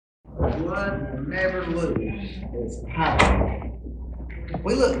blood will never lose its power.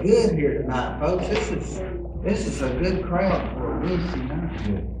 We look good here tonight, folks. This is a good crowd for a Wednesday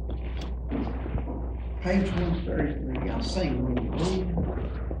night. Page 133. Y'all sing when you leave.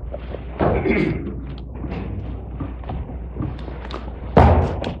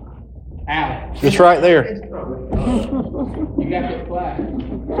 Alex. It's right there. You got that flag.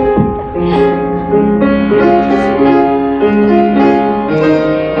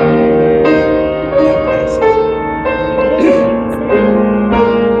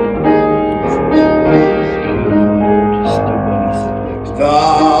 The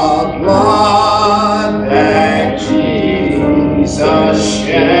blood that Jesus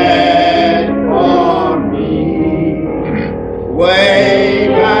shed for me way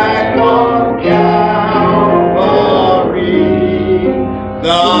back on Calvary,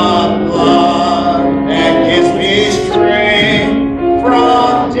 the blood that gives me strength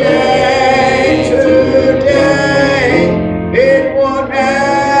from day to day, it will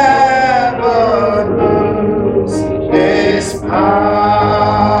never lose its power.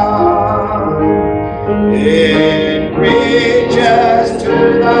 It reaches to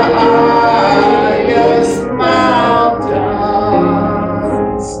the highest mountains.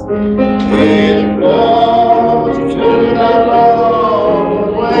 It flows to the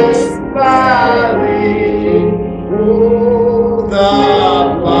lowest valley. Oh, the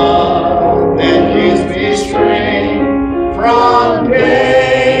blood that gives me strength from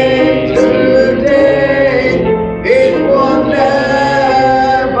day to day, it will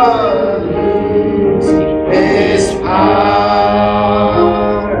never lose its power.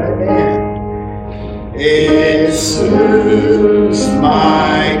 It soothes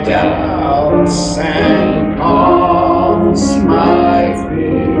my doubts and calms my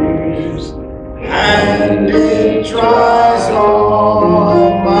fears, and it dries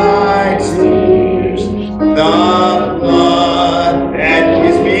all my tears. The blood that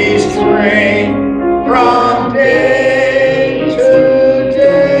gives me strength from day to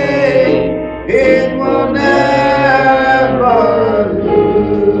day, it will never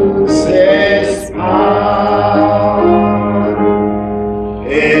lose its power.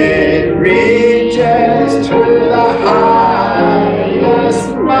 It reaches to the highest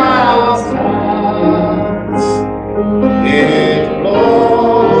mountains. It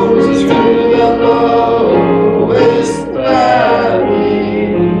flows to the lowest valley.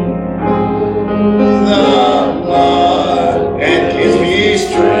 The blood that gives me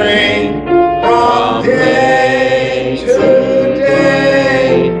strength from day to day,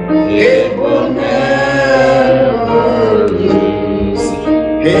 it will never lose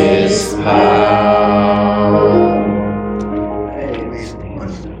its power. Amen.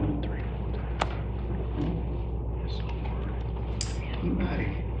 Anybody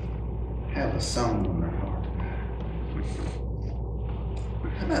have a song on their heart tonight?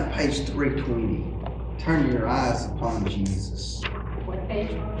 How about page 320? Turn your eyes upon Jesus. What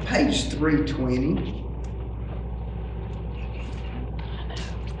page? Page 320.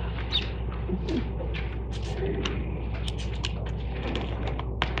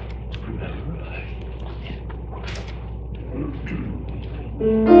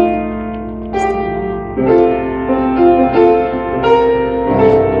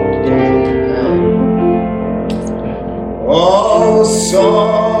 Oh, so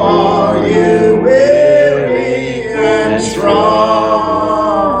are you weary and troubled?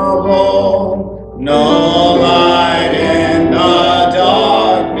 No light in the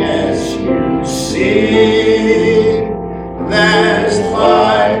darkness you see. There's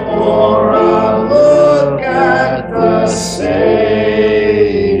light for a look at the Savior,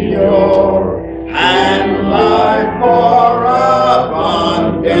 and life more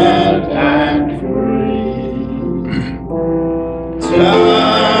abundant and free.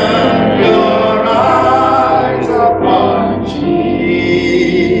 Turn your eyes upon Jesus.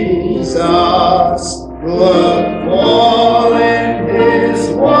 Look full in His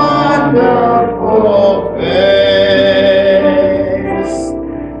wonderful face,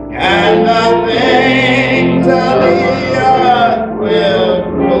 and the things of the earth will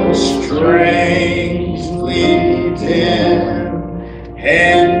grow strangely dim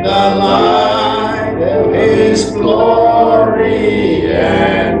in the light of His glory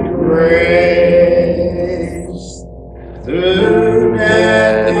and grace. Through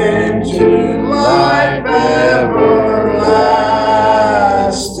death into life everlasting,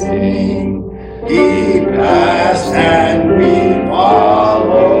 He passed and we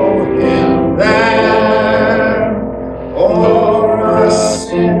follow Him there. O'er us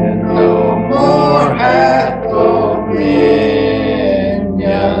sin no more hath dominion.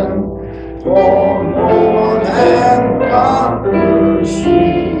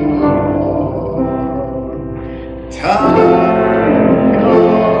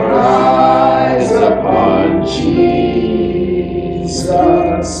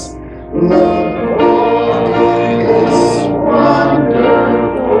 Jesus. Look on His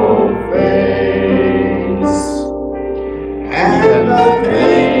wonderful face, and the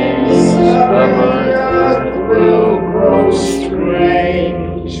things of earth will grow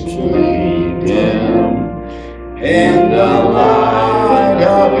strangely dim in the light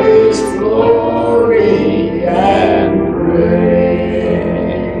of His glory and grace.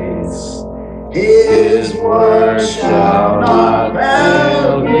 His word shall not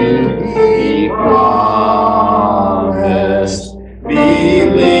fail you, He promised.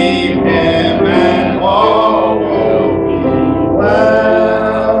 Believe Him and all will be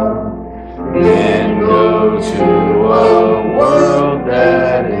well. Then go to a world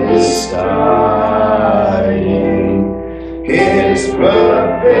that is dying, His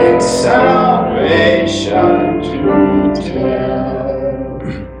perfect salvation to tell.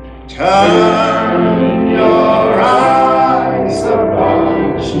 Turn your eyes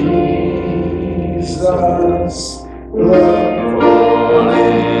upon Jesus. Look full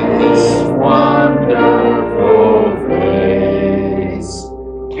in His wonderful face,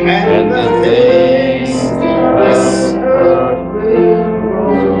 and the things of this earth will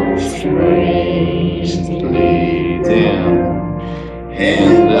grow strangely dim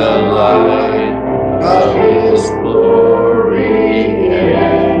in the light of His glory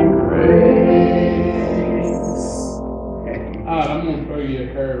and grace. I'm going to throw you a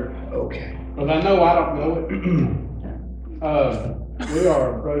curve. Okay. Because I know I don't know it. We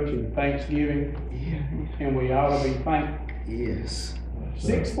are approaching Thanksgiving, and we ought to be thankful. Yes.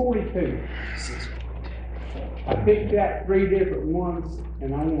 6:42. I picked out 3 different ones,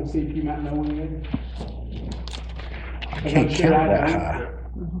 and I want to see if you might know any of them. Can't count that high.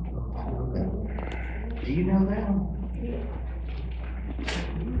 Do you know that one?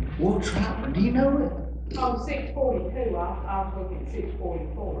 We'll try. Do you know it? Oh, 6:42, I was looking at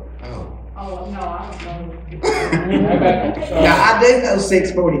 6:44. Oh. Oh, no, I don't know. How about, Now, I do know how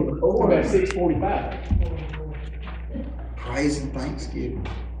 644. about 6:45? Praise and Thanksgiving.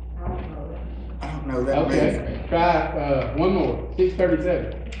 I don't know that. I don't know that Okay, many. try one more,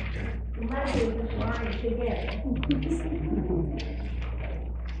 6:37. You might be just learning together.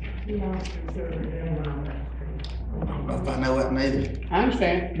 You know. I don't know if I know it neither. I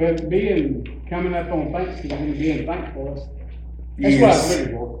understand, but coming up on Thanksgiving and being thankful, that's what I was Yes.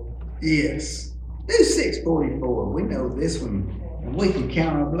 looking for. Yes. Do 644. We know this one. And we can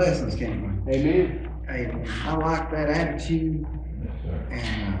count our blessings, can't we? Amen. Amen. I like that attitude.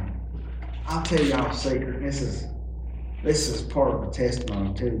 And I'll tell y'all a secret. This is part of the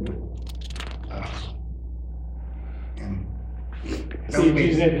testimony too. But, and See if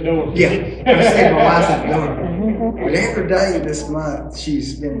she's at the door. yeah, I see my wife's at the door. But every day this month,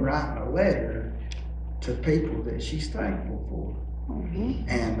 she's been writing a letter to people that she's thankful for.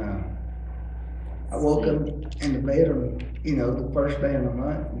 And I woke up in the bed on, the first day of the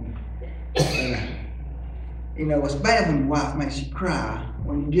month. And, it's bad when your wife makes you cry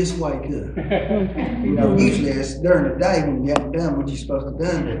when you just wake up. Usually it's during the day when you haven't done what you're supposed to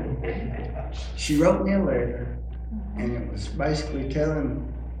do. She wrote me a letter, and it was basically telling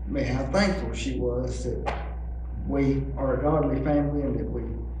me how thankful she was that we are a godly family and that we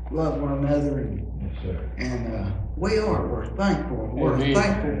love one another. And we're thankful. We're Amen.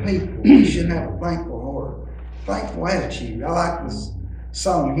 thankful people. We should have a thankful heart, thankful attitude. I like this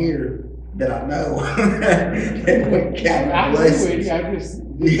song here that I know that we count I the agree with blessings. you, I just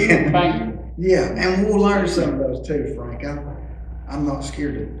Yeah. thankful. Yeah, and we'll learn some of those too, Frank. I'm not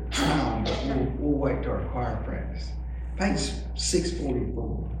scared to try them, but we'll wait till our choir practice. Page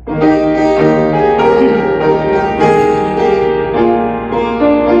 644.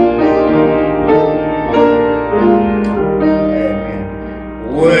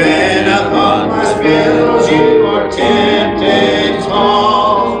 When upon my spills you are tempted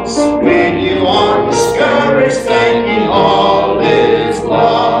tossed, when you are discouraged thinking all is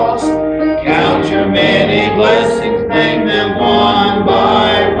lost, count your many blessings, name them one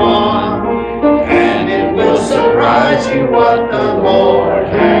by one, and it will surprise you what the Lord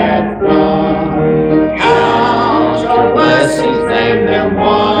hath done. Count your blessings, name them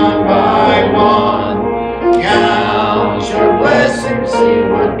one by one. Count your blessings, see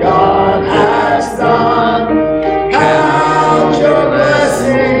what God has done. Count your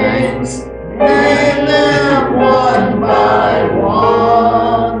blessings, name them one by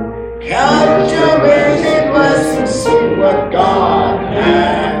one. Count your many blessings, see what God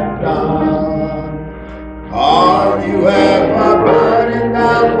has done. Are you ever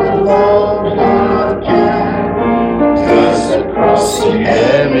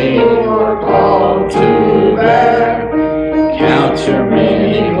your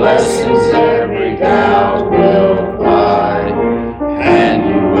many blessings, every doubt will fly, and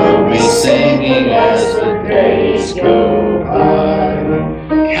you will be singing as the days go by.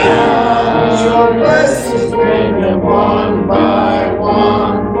 Count your blessings, name them one by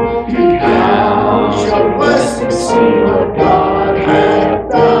one. Count your blessings, see what God hath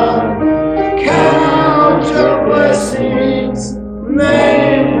done. Count your blessings,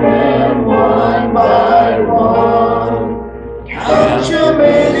 name them one by one. Count your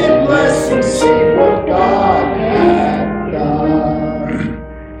many blessings, see what God hath done.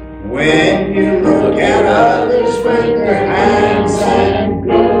 When you look at others with their hands and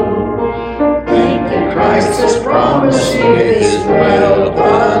go, think that Christ has promised you His wealth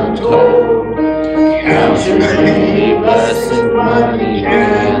untold. Count your many blessings, money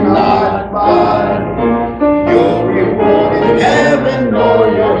cannot buy your reward in heaven or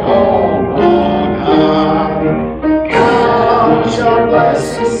your home on high. Count your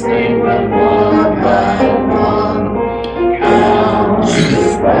blessings, name them one by one. Count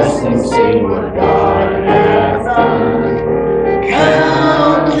your blessings, see what God hath done.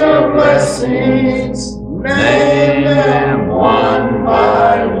 Count your blessings, name them one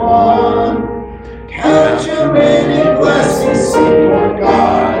by one. Count your many blessings, see what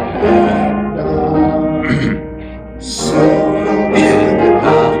God hath done. So in the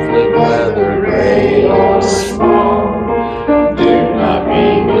conflict, whether great or small, do not be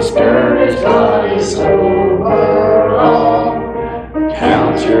discouraged, God is over all.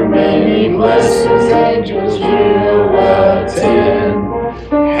 Count your many blessings, angels you'll attend.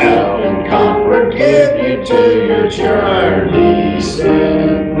 Help and comfort give you to your journey's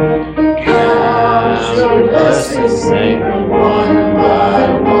end. Count your blessings, name them one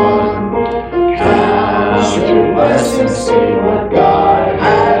by one. Count your blessings, see what God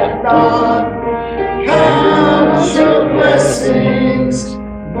hath done. Count your blessings,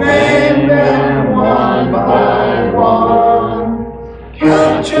 name them one by one.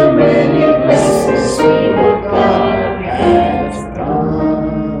 Count your many blessings, see what God hath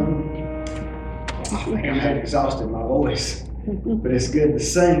done. I think I have exhausted my voice, but it's good to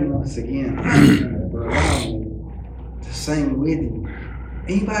sing once again. For allowing me to sing with you.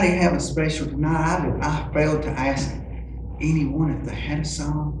 Anybody have a special tonight? I failed to ask anyone if they had a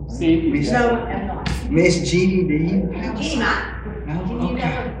song. Cindy. No, I'm not. Miss Jeannie, do you have a Jeannie, song? Matt. No? Can you Okay.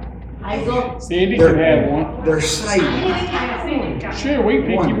 never? Hazel? Cindy can have one. They're saving. Sure, we can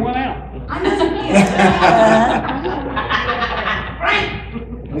pick you one out. I know some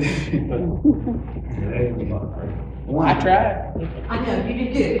One. I tried. I know, you did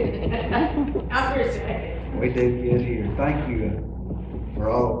good. I appreciate it. We do good here. Thank you for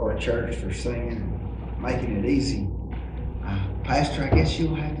all of our church for singing, making it easy. Pastor, I guess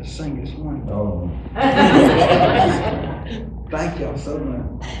you'll have to sing this one. Oh. Thank y'all so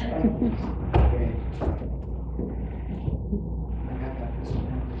much. Okay. I got this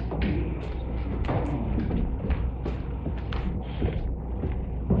one.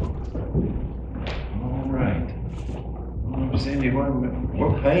 All right. Well, Cindy,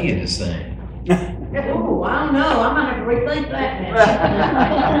 what pay you to sing? Oh, I don't know, I might have to rethink that now.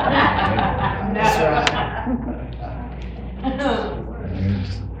 That's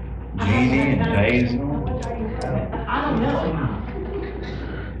There's Jeannie and Hazel. I don't know.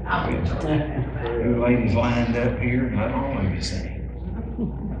 You ladies lined up here, not all of you sing.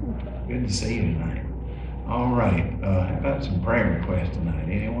 Good to see you tonight. All right, how about some prayer requests tonight?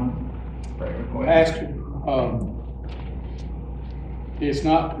 Anyone? Prayer requests? Pastor, it's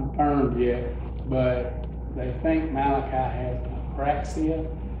not confirmed yet, but they think Malachi has apraxia.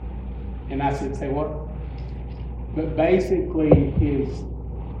 And I said, say what? But basically his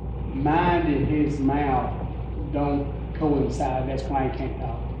mind and his mouth don't coincide. That's why he can't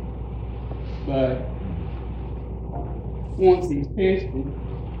talk. But once he's tested,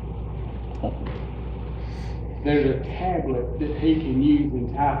 there's a tablet that he can use and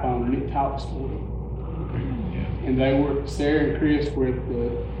type on, and it talks for him. And Sarah and Chris were at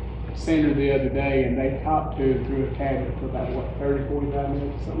the center the other day, and they talked to him through a tablet for about, 30, 45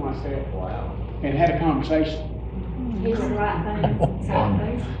 minutes, something like that. Wow. And had a conversation. He's the right thing.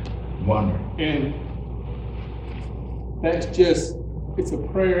 Wonderful. And that's just, it's a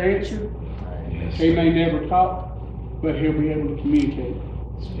prayer answer. Yes. He may never talk, but he'll be able to communicate.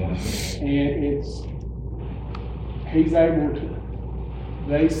 Yes. And he's able to,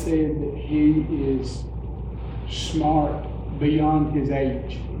 they said that he is smart beyond his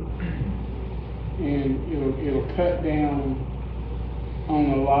age. And it'll cut down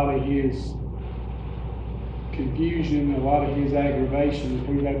on a lot of his confusion, a lot of his aggravation if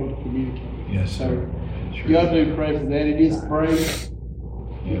he's able to communicate. Yes, sir. So y'all do pray for that. It is praise.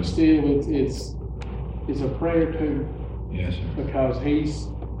 Yeah. But still, it's a prayer too, Yes, sir. because he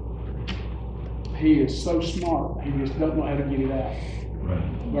is so smart, he just doesn't know how to get it out Right.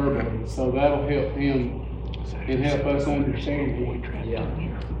 verbally. So that'll help him and help us understand him. Yeah.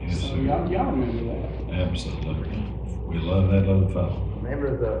 Yes, So sir. y'all remember that. Absolutely. We love that little fellow.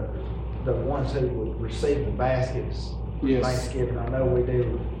 Remember the ones who would receive the baskets for Yes. Thanksgiving? I know we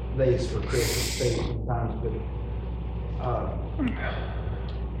do these for Christmas too sometimes, but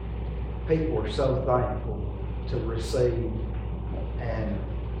people are so thankful to receive, and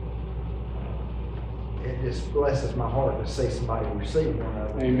it just blesses my heart to see somebody receive one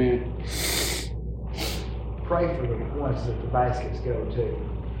of them. Amen. Pray for the ones that the baskets go to,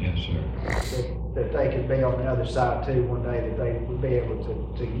 Yes, sir. that they could be on the other side too one day, that they would be able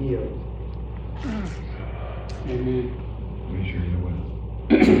to give. Amen. We surely will.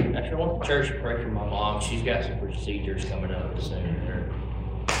 Actually, I want the church to pray for my mom. She's got some procedures coming up soon. They're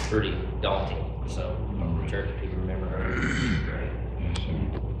pretty daunting. So, church, if you remember her, great. Yes,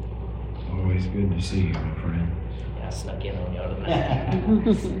 sir. Always good to see you, my friend. Yeah, I snuck in on y'all tonight.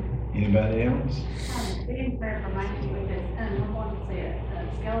 Anybody else? Being prayer for Mikey, because, we're going to see a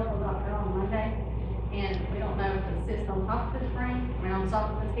skeletal doctor on Monday, and we don't know if it sits on top of his brain, on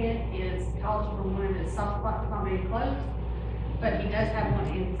top of his head, is caused from one of his soft spots not being closed. But he does have one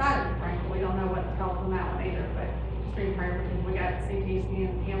inside of the brain, but we don't know what's causing that one either, but just be prayer because we got CT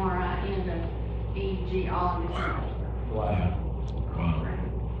scan, MRI, and an EEG all in this. Yeah. Wow.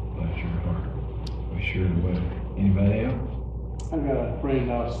 Bless your heart. We surely will. Anybody else? I've got a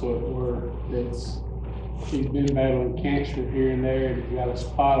friend also at work she's been battling cancer here and there, and got a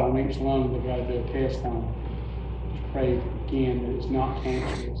spot on each lung they've got to do a test on. Just pray again that it's not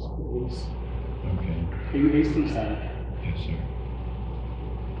cancerous, but Okay. he's concerned. Yes, sir.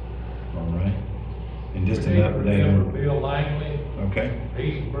 All right. And just an We need update to remember on, Bill Langley, okay?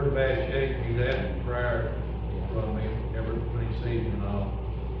 he's in pretty bad shape, he's asking prayer from him every when he sees him and all.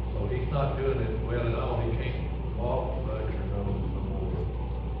 So he's not doing it well at all, he can't walk much or go no more.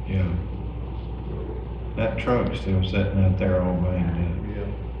 Yeah. That truck's still sitting out there all banged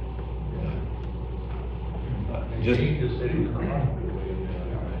Yeah. up. And Just, he just said he's in the hospital with him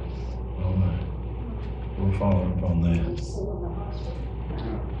now. all right. We'll follow up on that.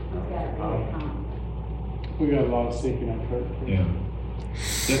 We got a lot of sick in our church. Yeah.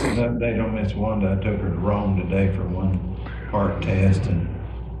 Just an update on Miss Wanda. I took her to Rome today for one heart test, and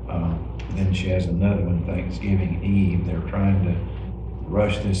then she has another one Thanksgiving Eve. They're trying to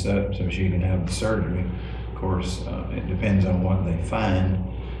rush this up so she can have the surgery. Of course, it depends on what they find.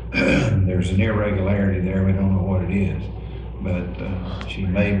 There's an irregularity there. We don't know what it is, but she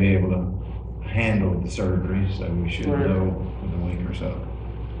may be able to handle the surgery, so we should know in a week or so.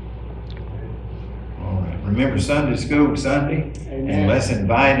 All right. Remember Sunday school Sunday? Amen. And let's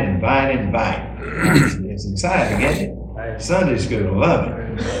invite. It's exciting, isn't it? Sunday school, love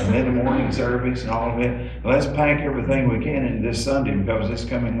it. And then the morning service and all of it. Let's pack everything we can into this Sunday, because this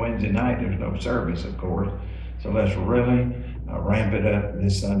coming Wednesday night, there's no service, of course. So let's really ramp it up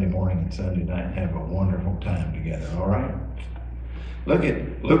this Sunday morning and Sunday night and have a wonderful time together, all right? Look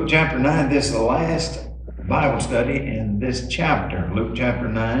at Luke chapter 9. This is the last Bible study in this chapter. Luke chapter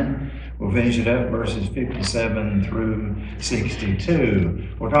 9. We'll finish it up verses 57 through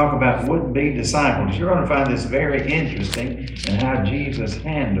 62. We'll talk about would-be disciples. You're going to find this very interesting in how Jesus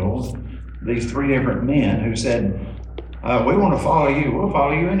handles these three different men who said, we want to follow you. We'll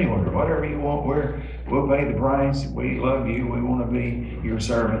follow you anywhere. Whatever you want, we'll pay the price. We love you. We want to be your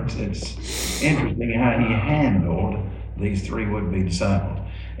servants. It's interesting how he handled these three would-be disciples.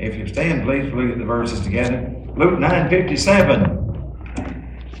 If you stand, please look at the verses together. Luke 9:57.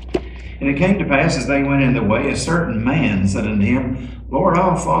 And it came to pass, as they went in the way, a certain man said unto him, Lord,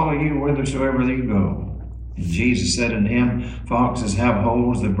 I'll follow you whithersoever you go. And Jesus said unto him, Foxes have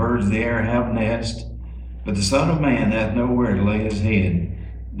holes, the birds of the air have nests, but the Son of Man hath nowhere to lay his head.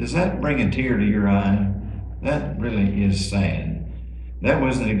 Does that bring a tear to your eye? That really is sad. That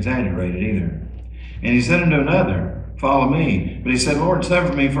wasn't exaggerated either. And he said unto another, Follow me. But he said, Lord,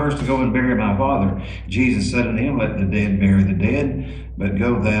 suffer me first to go and bury my father. Jesus said unto him, Let the dead bury the dead, but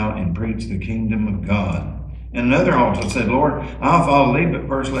go thou and preach the kingdom of God. And another also said, Lord, I'll follow thee, but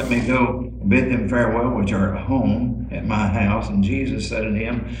first let me go and bid them farewell which are at home at my house. And Jesus said unto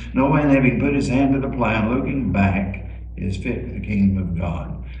him, No man having put his hand to the plow and looking back is fit for the kingdom of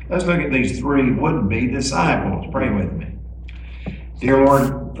God. Let's look at these three would-be disciples. Pray with me. Dear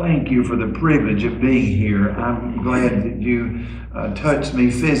Lord, thank you for the privilege of being here. I'm glad that you touched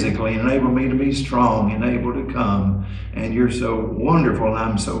me physically and enabled me to be strong and able to come. And you're so wonderful, and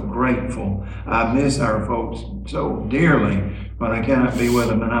I'm so grateful. I miss our folks so dearly when I cannot be with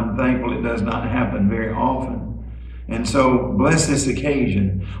them, and I'm thankful it does not happen very often. And so, bless this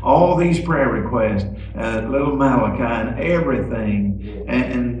occasion. All these prayer requests, little Malachi and everything,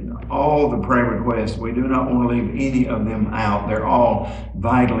 and all the prayer requests, we do not want to leave any of them out. They're all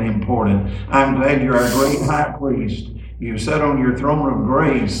vitally important. I'm glad you're our great high priest. You sit on your throne of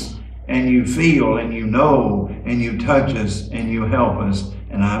grace, and you feel, and you know, and you touch us, and you help us,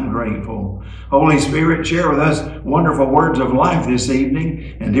 and I'm grateful. Holy Spirit, share with us wonderful words of life this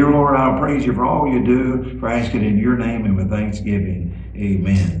evening. And dear Lord, I'll praise you for all you do, for I ask it in your name and with thanksgiving.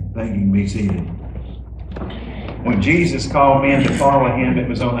 Amen. Thank you. Be seated. When Jesus called men to follow him, it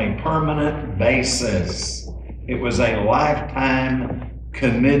was on a permanent basis. It was a lifetime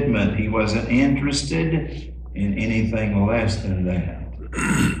commitment. He wasn't interested in anything less than that.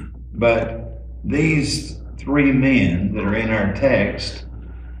 But these three men that are in our text,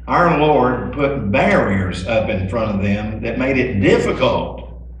 our Lord put barriers up in front of them that made it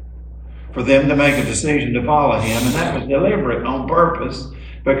difficult for them to make a decision to follow him. And that was deliberate on purpose,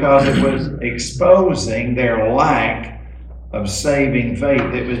 because it was exposing their lack of saving faith.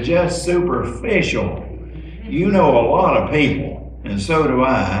 It was just superficial. You know a lot of people, and so do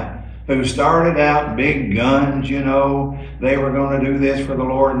I, who started out big guns, you know. They were going to do this for the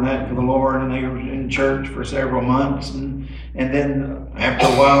Lord and that for the Lord, and they were in church for several months, and then after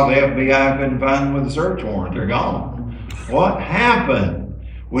a while the FBI couldn't find them with a search warrant. They're gone. What happened?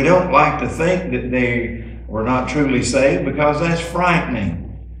 We don't like to think that they were not truly saved, because that's frightening.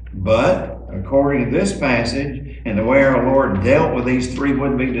 But according to this passage and the way our Lord dealt with these three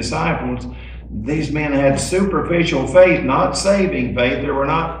would-be disciples, these men had superficial faith, not saving faith. They were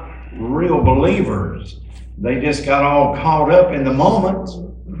not real believers. They just got all caught up in the moment,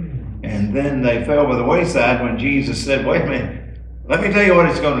 and then they fell by the wayside when Jesus said, wait a minute, let me tell you what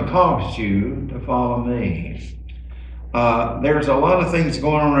it's going to cost you to follow me. There's a lot of things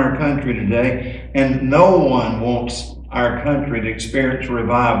going on in our country today, and no one wants our country to experience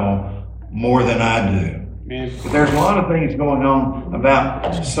revival more than I do. But there's a lot of things going on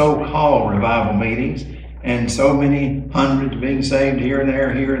about so-called revival meetings, and so many hundreds being saved here and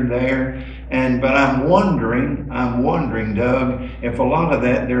there. But I'm wondering, Doug, if a lot of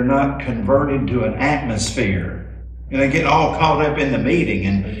that, they're not converted to an atmosphere. And they get all caught up in the meeting,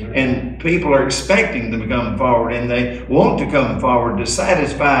 and people are expecting them to come forward, and they want to come forward to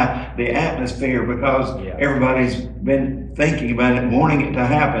satisfy the atmosphere, because everybody's been thinking about it, wanting it to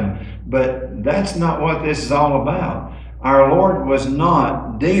happen. But that's not what this is all about. Our Lord was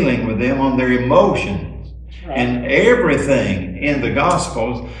not dealing with them on their emotions. And everything in the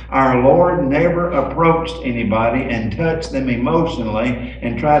Gospels, our Lord never approached anybody and touched them emotionally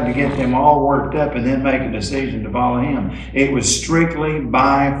and tried to get them all worked up and then make a decision to follow him. It was strictly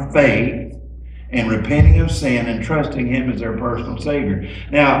by faith and repenting of sin and trusting him as their personal Savior.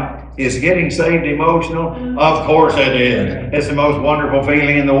 Now, is getting saved emotional? Of course it is. It's the most wonderful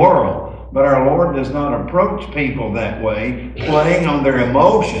feeling in the world. But our Lord does not approach people that way, playing on their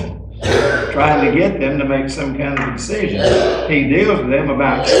emotions, trying to get them to make some kind of decision. He deals with them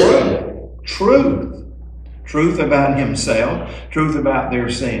about truth about himself, truth about their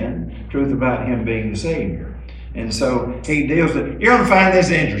sin, truth about him being the Savior. And so he deals with, you're going to find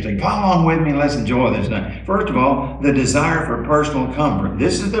this interesting. Follow along with me and let's enjoy this now. First of all, the desire for personal comfort.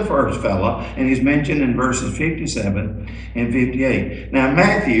 This is the first fella, and he's mentioned in verses 57 and 58. Now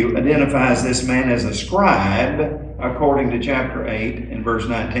Matthew identifies this man as a scribe, according to chapter 8 and verse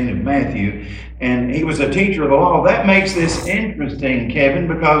 19 of Matthew. And he was a teacher of the law. That makes this interesting, Kevin,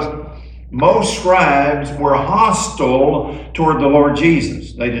 because most scribes were hostile toward the Lord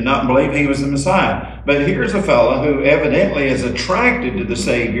Jesus. They did not believe he was the Messiah. But here's a fellow who evidently is attracted to the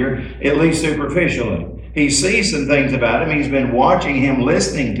Savior, at least superficially. He sees some things about him. He's been watching him,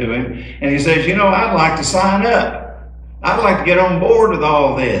 listening to him. And he says, you know, I'd like to sign up. I'd like to get on board with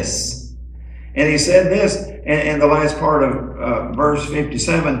all this. And he said this in the last part of verse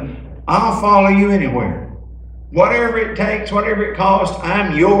 57, I'll follow you anywhere. Whatever it takes, whatever it costs,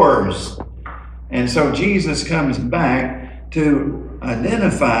 I'm yours. And so Jesus comes back to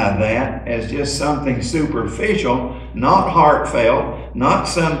identify that as just something superficial, not heartfelt, not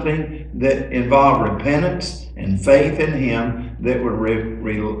something that involved repentance and faith in him that would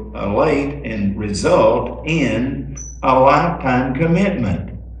relate and result in a lifetime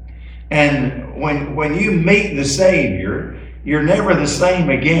commitment. And when you meet the Savior, you're never the same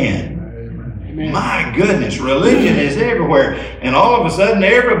again. Amen. My goodness, religion is everywhere. And all of a sudden,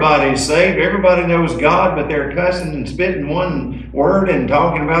 everybody's saved. Everybody knows God, but they're cussing and spitting one word and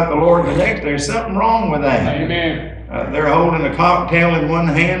talking about the Lord the next. There's something wrong with that. Amen. They're holding a cocktail in one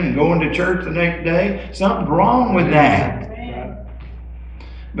hand and going to church the next day. Something's wrong with that.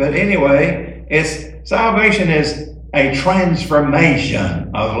 But anyway, salvation is a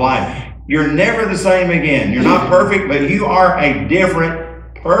transformation of life. You're never the same again. You're not perfect, but you are a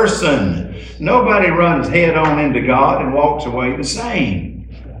different person. Nobody runs head on into God and walks away the same.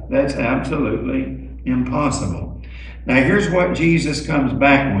 That's absolutely impossible. Now here's what Jesus comes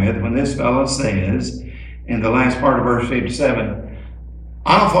back with when this fellow says in the last part of verse 57,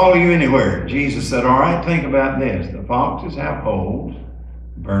 I'll follow you anywhere. Jesus said, all right, think about this. The foxes have holes,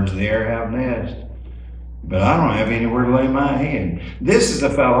 birds of the air have nests, but I don't have anywhere to lay my head. This is a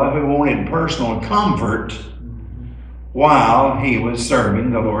fellow who wanted personal comfort while he was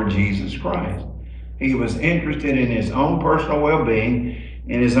serving the Lord Jesus Christ. He was interested in his own personal well-being,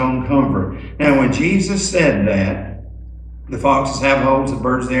 in his own comfort. Now, when Jesus said that, the foxes have holes, the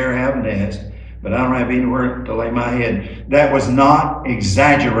birds of the air have nests, but I don't have anywhere to lay my head, that was not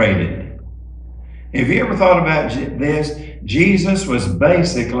exaggerated. Have you ever thought about this? Jesus was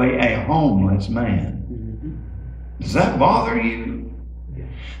basically a homeless man. Does that bother you?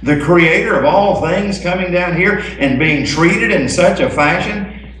 The creator of all things coming down here and being treated in such a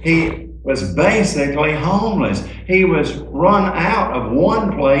fashion, he was basically homeless. He was run out of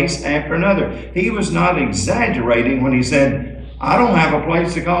one place after another. He was not exaggerating when he said, I don't have a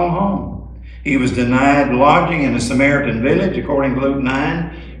place to call home. He was denied lodging in a Samaritan village, according to Luke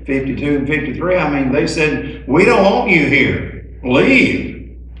 9, 52 and 53. I mean, they said, we don't want you here.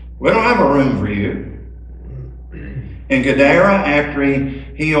 Leave. We don't have a room for you. In Gadara, after he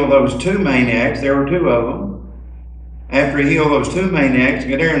healed those two maniacs, there were two of them. After he healed those two maniacs,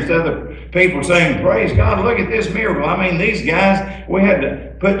 Gadara, instead of people saying, praise God, look at this miracle. I mean, these guys, we had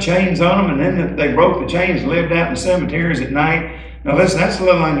to put chains on them, and then they broke the chains and lived out in cemeteries at night. Now listen, that's a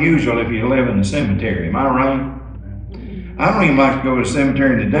little unusual if you live in the cemetery. Am I right? I don't even like to go to the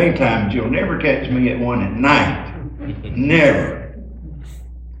cemetery in the daytime, but you'll never catch me at one at night. Never.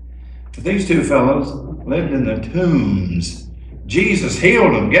 But these two fellows lived in the tombs. Jesus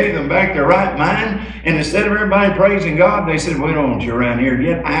healed them, gave them back their right mind, and instead of everybody praising God, they said, we don't want you around here.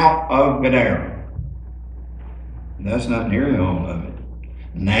 Get out of Gadara. That's not nearly all of it.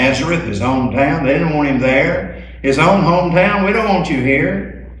 Nazareth, his hometown, they didn't want him there. His own hometown, we don't want you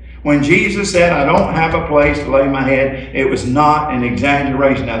here. When Jesus said, I don't have a place to lay my head, it was not an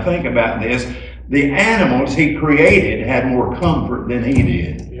exaggeration. Now think about this. The animals he created had more comfort than he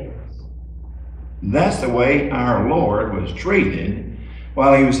did. That's the way our Lord was treated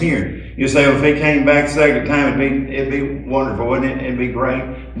while he was here. You say, well, if he came back the second time, it'd be wonderful, wouldn't it? It'd be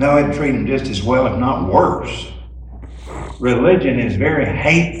great. No, it'd treat him just as well, if not worse. Religion is very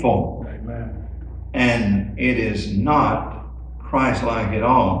hateful. Amen. And it is not Christ-like at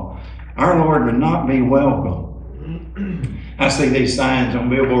all. Our Lord would not be welcome. I see these signs on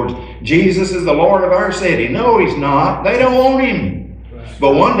billboards. Jesus is the Lord of our city. No, he's not. They don't want him.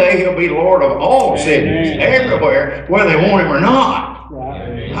 But one day he'll be Lord of all cities, everywhere, whether they want him or not.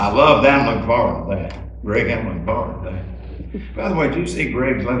 Right. I love that. I'm looking forward to that. Greg, I'm looking forward to that. By the way, did you see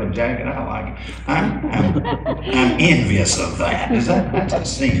Greg's leather jacket? I like it. I'm envious of that. That's a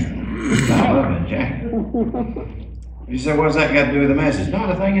sin. I love that jacket. You say, what's that got to do with the message?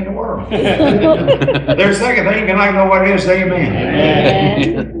 Not a thing in the world. There's a second thing, and I know what it is. Say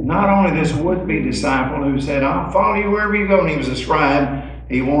amen. Not only this would-be disciple who said, I'll follow you wherever you go, and he was a scribe,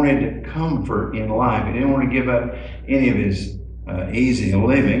 he wanted comfort in life. He didn't want to give up any of his easy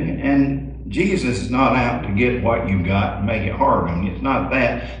living. And Jesus is not out to get what you got and make it hard on you. It's not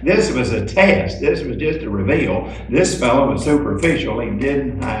that. This was a test. This was just a reveal. This fellow was superficial. He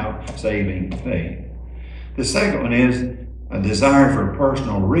didn't have saving faith. The second one is a desire for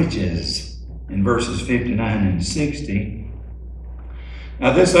personal riches in verses 59 and 60.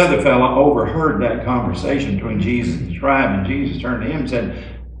 Now this other fellow overheard that conversation between Jesus and the scribe, and Jesus turned to him and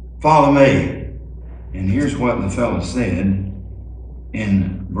said, follow me. And here's what the fellow said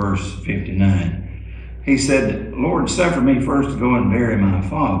in verse 59. He said, Lord, suffer me first to go and bury my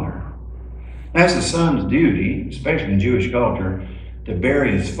father. That's the son's duty, especially in Jewish culture, to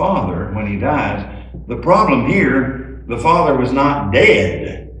bury his father when he dies. The problem here, the father was not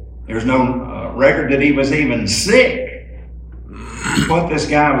dead. There's no record that he was even sick. What this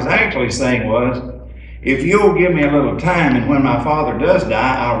guy was actually saying was, if you'll give me a little time, and when my father does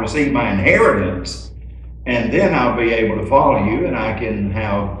die, I'll receive my inheritance, and then I'll be able to follow you, and I can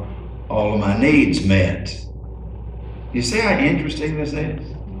have all of my needs met. You see how interesting this is?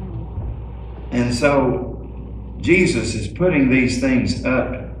 And so Jesus is putting these things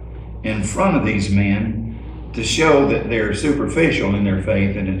up in front of these men to show that they're superficial in their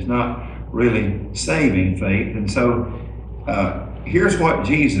faith and it's not really saving faith. And so here's what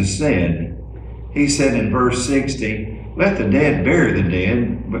Jesus said. He said in verse 60, let the dead bury the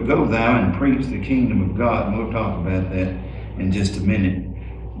dead, but go thou and preach the kingdom of God. And we'll talk about that in just a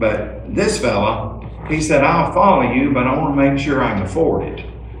minute. But this fella, he said, I'll follow you, but I want to make sure I can afford it.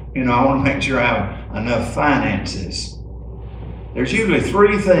 You know, I want to make sure I have enough finances. There's usually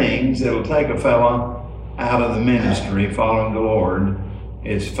three things that'll take a fella out of the ministry following the Lord.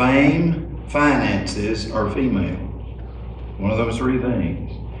 It's fame, finances, or female. One of those three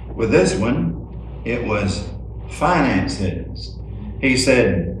things. With this one, it was finances. He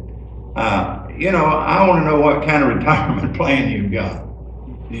said, you know, I want to know what kind of retirement plan you've got.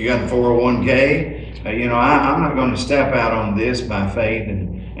 You got a 401k? You know, I'm not going to step out on this by faith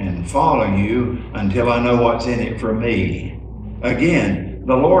and follow you until I know what's in it for me. Again,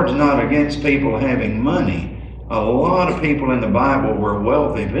 the Lord's not against people having money. A lot of people in the Bible were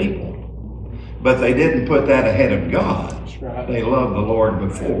wealthy people, but they didn't put that ahead of God. That's right. They loved the Lord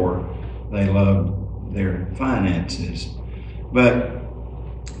before they loved their finances. But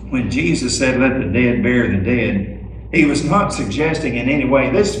when Jesus said, let the dead bury the dead, he was not suggesting in any way,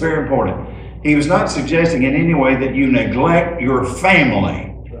 this is very important, he was not suggesting in any way that you neglect your family.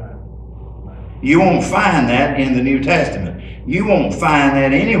 You won't find that in the New Testament. You won't find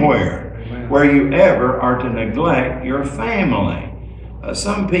that anywhere where you ever are to neglect your family.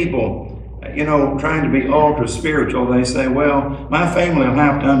 Some people, you know, trying to be ultra spiritual, they say, well, my family will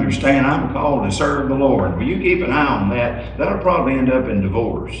have to understand I'm called to serve the Lord. Well, you keep an eye on that. That'll probably end up in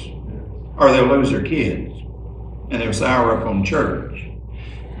divorce. Or they'll lose their kids. And they'll sour up on church.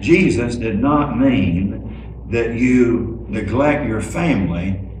 Jesus did not mean that you neglect your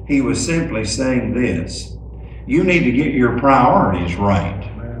family. He was simply saying this. You need to get your priorities right.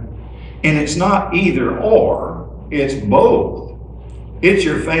 And it's not either or, it's both. It's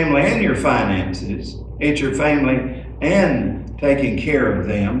your family and your finances. It's your family and taking care of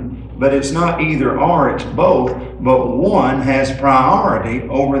them. But it's not either or, it's both. But one has priority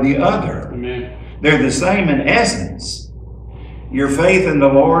over the other. Amen. They're the same in essence. Your faith in the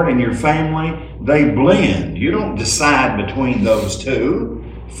Lord and your family, they blend. You don't decide between those two.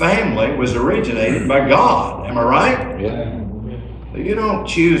 Family was originated by God. Am I right? Yeah. You don't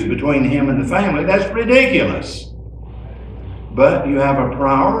choose between him and the family. That's ridiculous. But you have a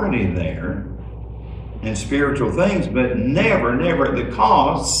priority there in spiritual things, but never, never at the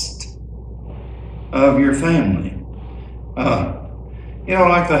cost of your family. You know,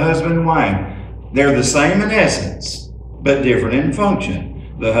 like the husband and wife. They're the same in essence, but different in function.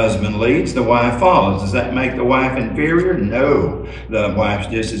 The husband leads, the wife follows. Does that make the wife inferior? No. The wife's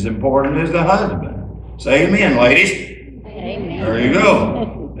just as important as the husband. Say amen, ladies. Amen. There you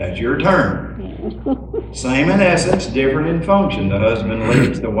go. That's your turn. Same in essence, different in function. The husband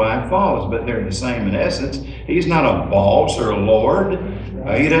leads, the wife follows, but they're the same in essence. He's not a boss or a lord.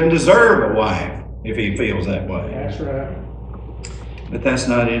 He doesn't deserve a wife if he feels that way. That's right. But that's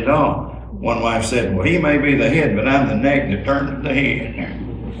not it at all. One wife said, well, he may be the head, but I'm the neck that turns the head.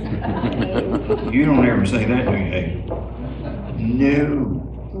 You don't ever say that, do you? No.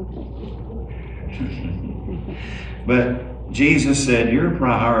 But Jesus said your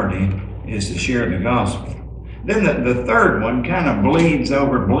priority is to share the gospel. Then the third one kind of blends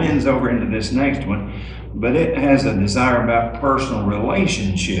over into this next one, but it has a desire about personal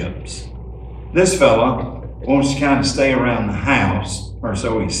relationships. This fella wants to kind of stay around the house, or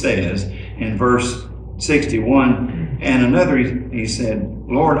so he says, in verse 61. And another, he said,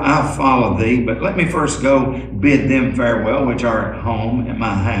 Lord, I follow thee, but let me first go bid them farewell, which are at home at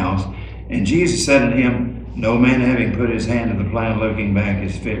my house. And Jesus said unto him, no man having put his hand to the plow looking back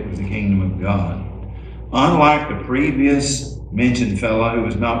is fit for the kingdom of God. Unlike the previous mentioned fellow who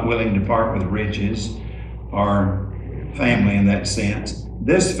was not willing to part with riches or family in that sense,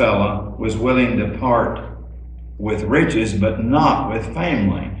 this fellow was willing to part with riches but not with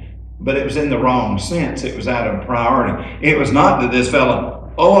family. But it was in the wrong sense. It was out of priority. It was not that this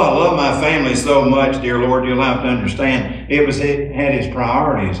fellow, oh, I love my family so much, dear Lord, you'll have to understand. It had his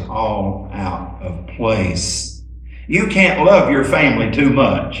priorities all out of place. You can't love your family too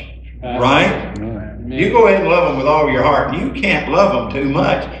much, right? You go ahead and love them with all your heart. You can't love them too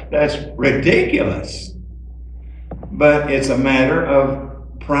much. That's ridiculous. But it's a matter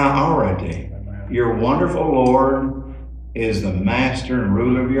of priority. Your wonderful Lord is the master and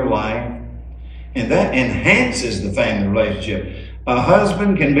ruler of your life, and that enhances the family relationship. A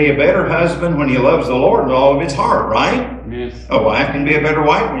husband can be a better husband when he loves the Lord with all of his heart, right? Yes. A wife can be a better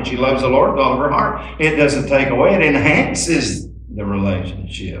wife when she loves the Lord with all of her heart. It doesn't take away, it enhances the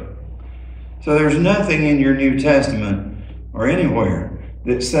relationship. So there's nothing in your New Testament or anywhere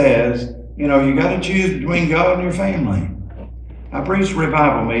that says, you know, you got to choose between God and your family. I preached a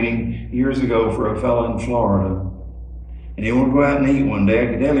revival meeting years ago for a fellow in Florida. And he wanted to go out and eat one day.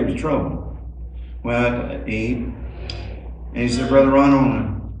 I could tell he was trouble. Went out to eat. And he said, Brother Ron, I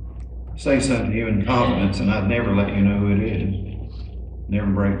want to say something to you in confidence, and I'd never let you know who it is.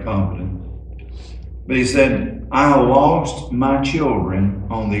 Never break confidence. But he said, I lost my children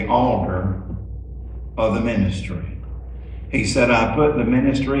on the altar of the ministry. He said, I put the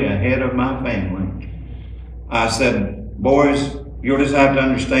ministry ahead of my family. I said, boys, you'll just have to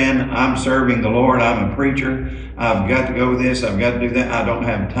understand, I'm serving the Lord. I'm a preacher. I've got to go this. I've got to do that. I don't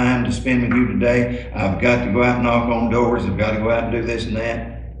have time to spend with you today. I've got to go out and knock on doors. I've got to go out and do this and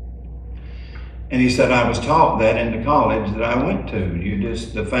that. And he said, I was taught that in the college that I went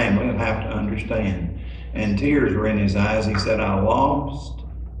to. The family will have to understand. And tears were in his eyes. He said, I lost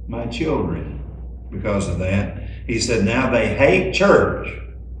my children because of that. He said, now they hate church.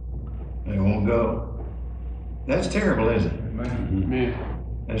 They won't go. That's terrible, isn't it? Amen.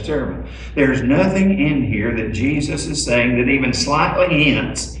 That's terrible. There's nothing in here that Jesus is saying that even slightly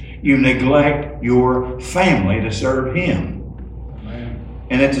hints you neglect your family to serve Him. Amen.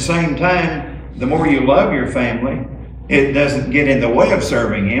 And at the same time, the more you love your family, it doesn't get in the way of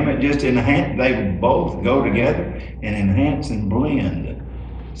serving Him. It just enhance. They both go together and enhance and blend.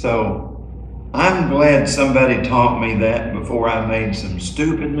 So I'm glad somebody taught me that before I made some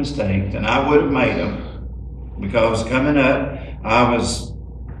stupid mistakes, and I would have made them. Because coming up, I was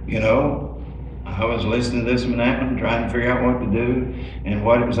listening to this one and that one, trying to figure out what to do and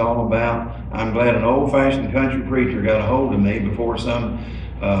what it was all about. I'm glad an old-fashioned country preacher got a hold of me before some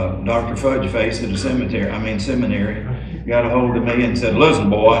Dr. Fudgeface at a seminary got a hold of me and said, listen,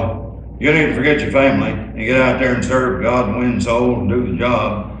 boy, you need to forget your family and get out there and serve God and win souls and do the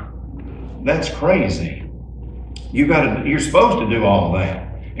job. That's crazy. You're supposed to do all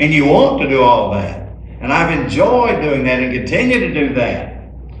that. And you want to do all that. And I've enjoyed doing that and continue to do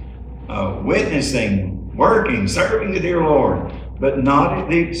that. Witnessing, working, serving the dear Lord, but not at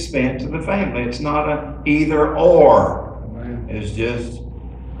the expense of the family. It's not a either or. It's just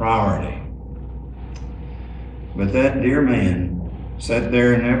priority. But that dear man sat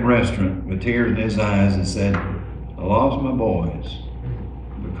there in that restaurant with tears in his eyes and said, I lost my boys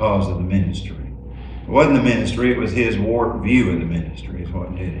because of the ministry. It wasn't the ministry, it was his warped view of the ministry is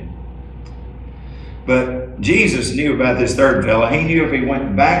what did it. But Jesus knew about this third fellow. He knew if he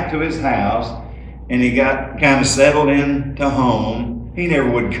went back to his house and he got kind of settled into home, he never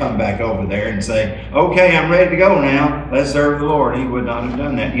would come back over there and say, okay, I'm ready to go now. Let's serve the Lord. He would not have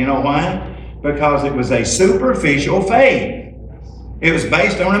done that. You know why? Because it was a superficial faith. It was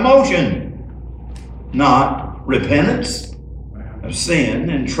based on emotion, not repentance of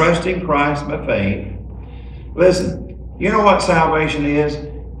sin and trusting Christ by faith. Listen, you know what salvation is?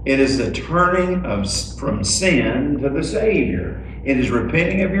 It is the turning from sin to the Savior. It is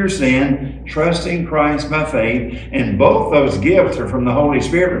repenting of your sin, trusting Christ by faith, and both those gifts are from the Holy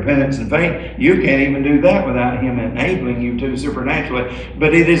Spirit, repentance and faith. You can't even do that without Him enabling you to supernaturally.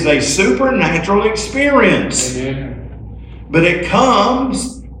 But it is a supernatural experience. Amen. But it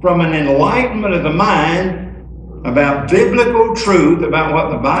comes from an enlightenment of the mind about biblical truth, about what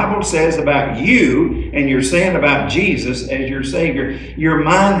the Bible says about you and your sin, about Jesus as your Savior. Your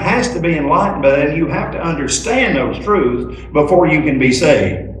mind has to be enlightened by that, and you have to understand those truths before you can be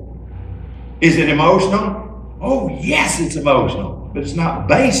saved. Is it emotional? Oh, yes, it's emotional, but it's not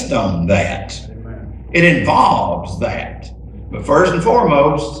based on that. Amen. It involves that. But first and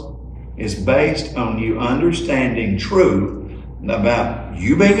foremost, it's based on you understanding truth about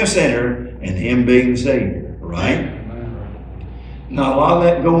you being a sinner and Him being the Savior. Right? Now, a lot of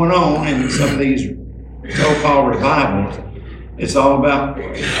that going on in some of these so-called revivals, it's all about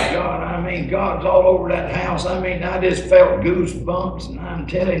God. God's all over that house. I just felt goosebumps, and I'm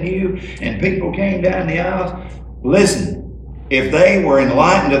telling you, and people came down the aisles. Listen, if they were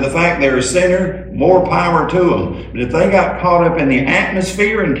enlightened to the fact they're a sinner, more power to them. But if they got caught up in the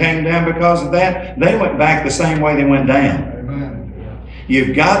atmosphere and came down because of that, they went back the same way they went down. Amen.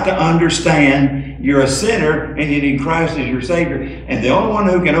 You've got to understand you're a sinner and you need Christ as your Savior. And the only one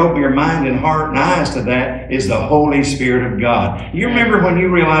who can open your mind and heart and eyes to that is the Holy Spirit of God. You remember when you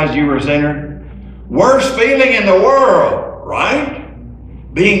realized you were a sinner? Worst feeling in the world, right?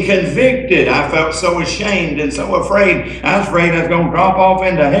 Being convicted. I felt so ashamed and so afraid. I was afraid I was going to drop off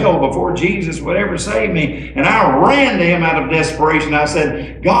into hell before Jesus would ever save me. And I ran to Him out of desperation. I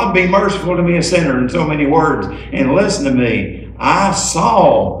said, God, be merciful to me, a sinner, in so many words. And listen to me. I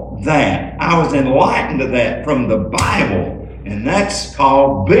saw that. I was enlightened to that from the Bible. And that's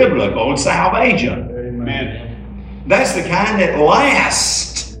called biblical salvation. Amen. That's the kind that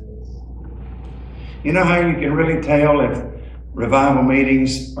lasts. You know how you can really tell if revival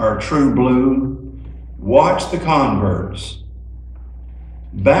meetings are true blue? Watch the converts.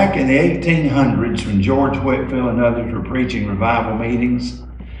 Back in the 1800s, when George Whitefield and others were preaching revival meetings,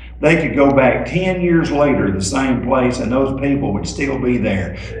 they could go back 10 years later to the same place and those people would still be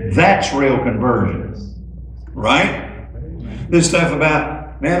there. That's real conversion. Right? This stuff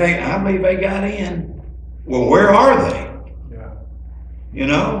about, man, I believe they got in. Well, where are they? You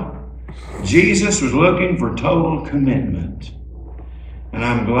know? Jesus was looking for total commitment. And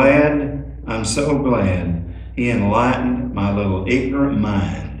I'm so glad he enlightened my little ignorant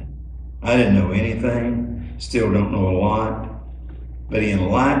mind. I didn't know anything, still don't know a lot. But he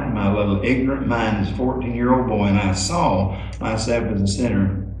enlightened my little ignorant mind as a 14-year-old boy, and I saw myself as a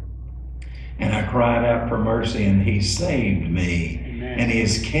sinner. And I cried out for mercy, and he saved me. Amen. And he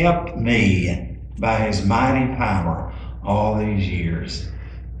has kept me by his mighty power all these years.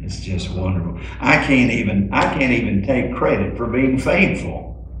 It's just wonderful. I can't even take credit for being faithful.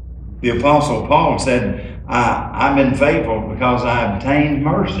 The Apostle Paul said, I've been faithful because I obtained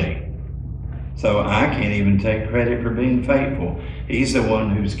mercy. So I can't even take credit for being faithful. He's the one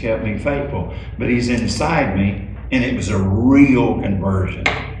who's kept me faithful. But he's inside me, and it was a real conversion.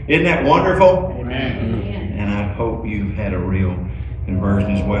 Isn't that wonderful? Amen. And I hope you've had a real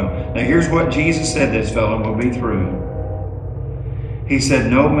conversion as well. Now here's what Jesus said this fellow will be through. He said,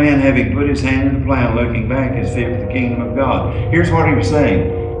 no man having put his hand in the plow looking back is fit for the kingdom of God. Here's what he was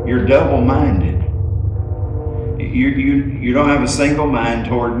saying. You're double-minded. You don't have a single mind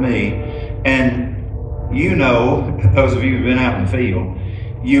toward me. And you know, those of you who've been out in the field,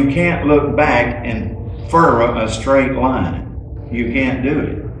 you can't look back and furrow a straight line. You can't do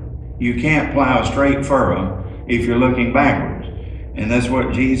it. You can't plow a straight furrow if you're looking backwards. And that's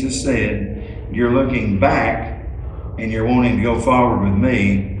what Jesus said. You're looking back and you're wanting to go forward with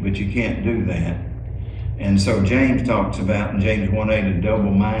me, but you can't do that. And so James talks about in James 1:8, a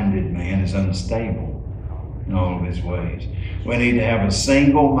double-minded man is unstable in all of his ways. We need to have a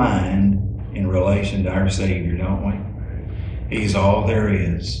single mind in relation to our Savior, don't we? He's all there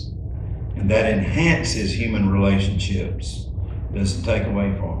is. And that enhances human relationships. Doesn't take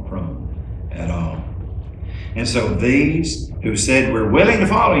away from them at all. And so these who said, we're willing to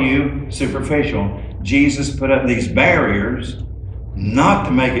follow you, superficial, Jesus put up these barriers not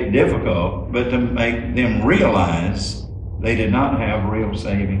to make it difficult, but to make them realize they did not have real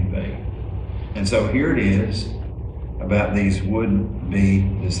saving faith. And so here it is about these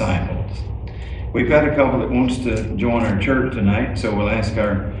would-be disciples. We've got a couple that wants to join our church tonight, so we'll ask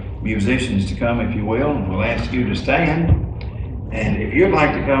our musicians to come, if you will, and we'll ask you to stand. And if you'd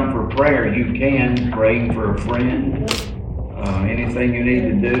like to come for prayer, you can, praying for a friend, anything you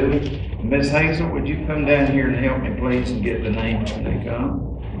need to do. Miss Hazel, would you come down here and help me, please, and get the names when they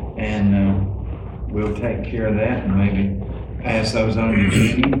come? And we'll take care of that and maybe pass those on to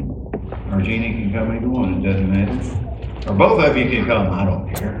Jeannie. Or Jeannie can come either one, it doesn't matter. Or both of you can come, I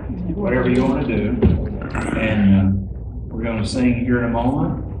don't care. Whatever you want to do. And we're going to sing here in a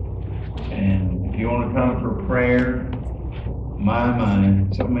moment. And if you want to come for prayer, my,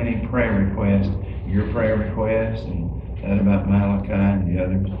 so many prayer requests. Your prayer requests and that about Malachi and the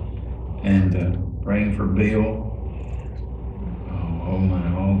others. And praying for Bill. Oh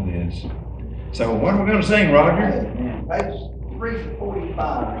my, all this. So what are we going to sing, Roger? Page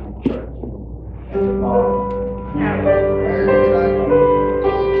 345 in the church. At the bottom. Where did I go?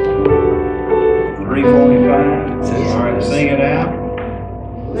 345. All right, sing it out.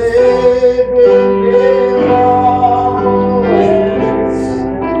 Living here always.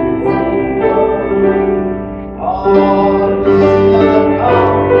 All in the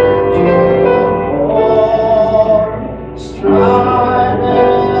knowledge of the Lord, striving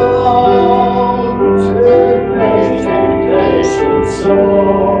alone to make temptation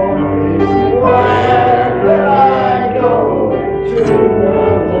sore. Where could I go to the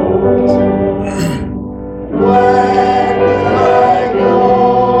Lord? Where could I go?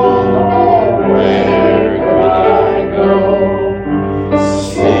 Where could I go?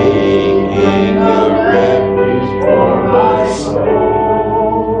 Seeking a refuge for my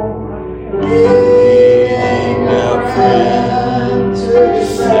soul, needing a friend to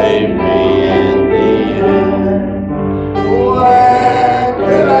save me in the end. Where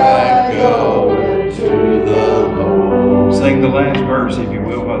could I go to the Lord? Sing the last verse, if you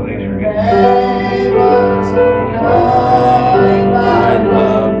will, while these are getting. Neighbors are kind, I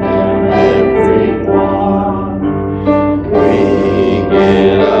love them everyone. We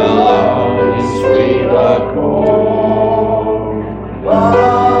get along in sweet accord.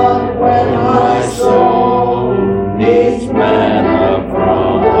 But when my soul needs manna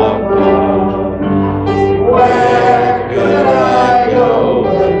from above, where could I go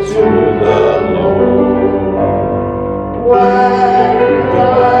but to the Lord?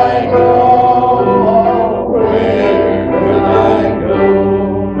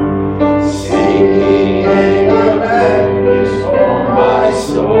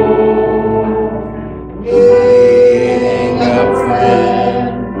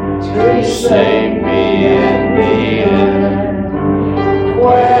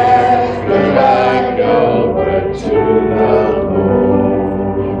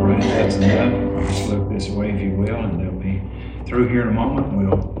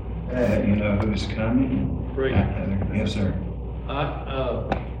 You know who's coming? Free. Yes, sir.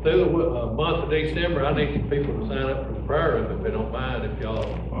 Through the month of December, I need some people to sign up for the prayer room if they don't mind, if y'all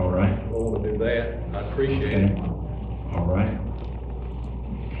All right. want to do that. I appreciate Okay. it. All right.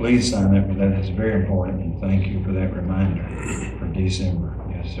 Please sign up for that. It's very important, and thank you for that reminder for December.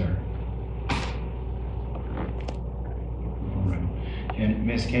 Yes, sir. All right. And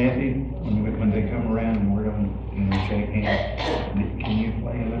Miss Kathy, when they come around and we're gonna, shake hands, can you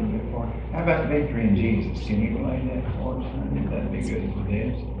play a little bit for us? How about Victory in Jesus? Can you play that for us? I think that'd be good for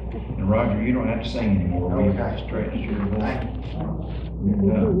this. And Roger, you don't have to sing anymore. We've stretched your voice.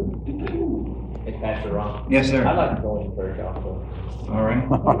 Hey, Pastor Ron. Yes, sir. I'd like to go into church also. All right.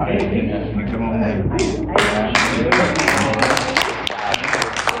 You come on down.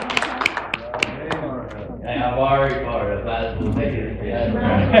 Hey, I've already part of that. We'll take it.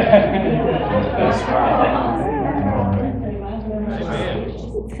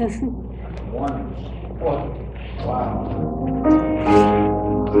 That's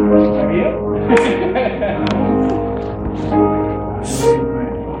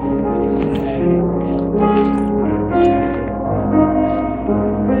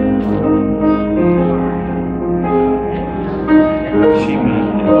She might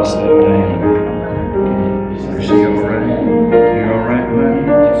have to sit down. Is she all right? You all right, buddy?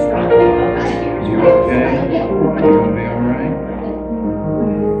 You okay? You gonna be all right?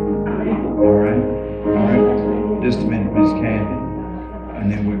 All right? All right. Just a minute, Miss Kathy. And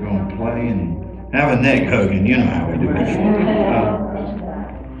then we're gonna play and have a neck hugging. You know how we do it.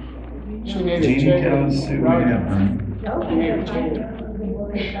 Jeannie, tell us who we have, honey. Okay.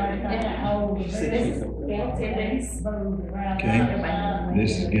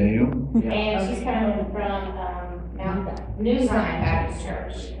 This is Gail. And she's coming from New Zion Baptist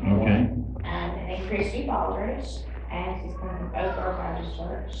Church. Okay. And Christy Baldridge, and she's coming from Oak Grove Baptist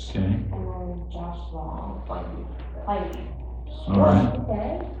Church. Okay. And then Josh Long, Clayton. All right.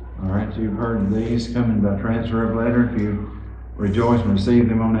 All right, so you've heard these coming by transfer of letter. If you rejoice and receive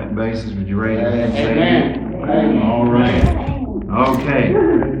them on that basis, would you raise your hand? Amen. All right. Okay.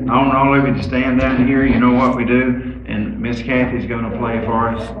 I want all of you to stand down here. You know what we do. And Miss Kathy's going to play for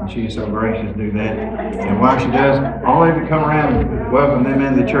us. She's so gracious to do that. And while she does, all of you come around and welcome them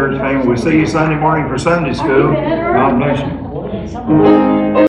into the church family. We'll see you Sunday morning for Sunday school. God bless you.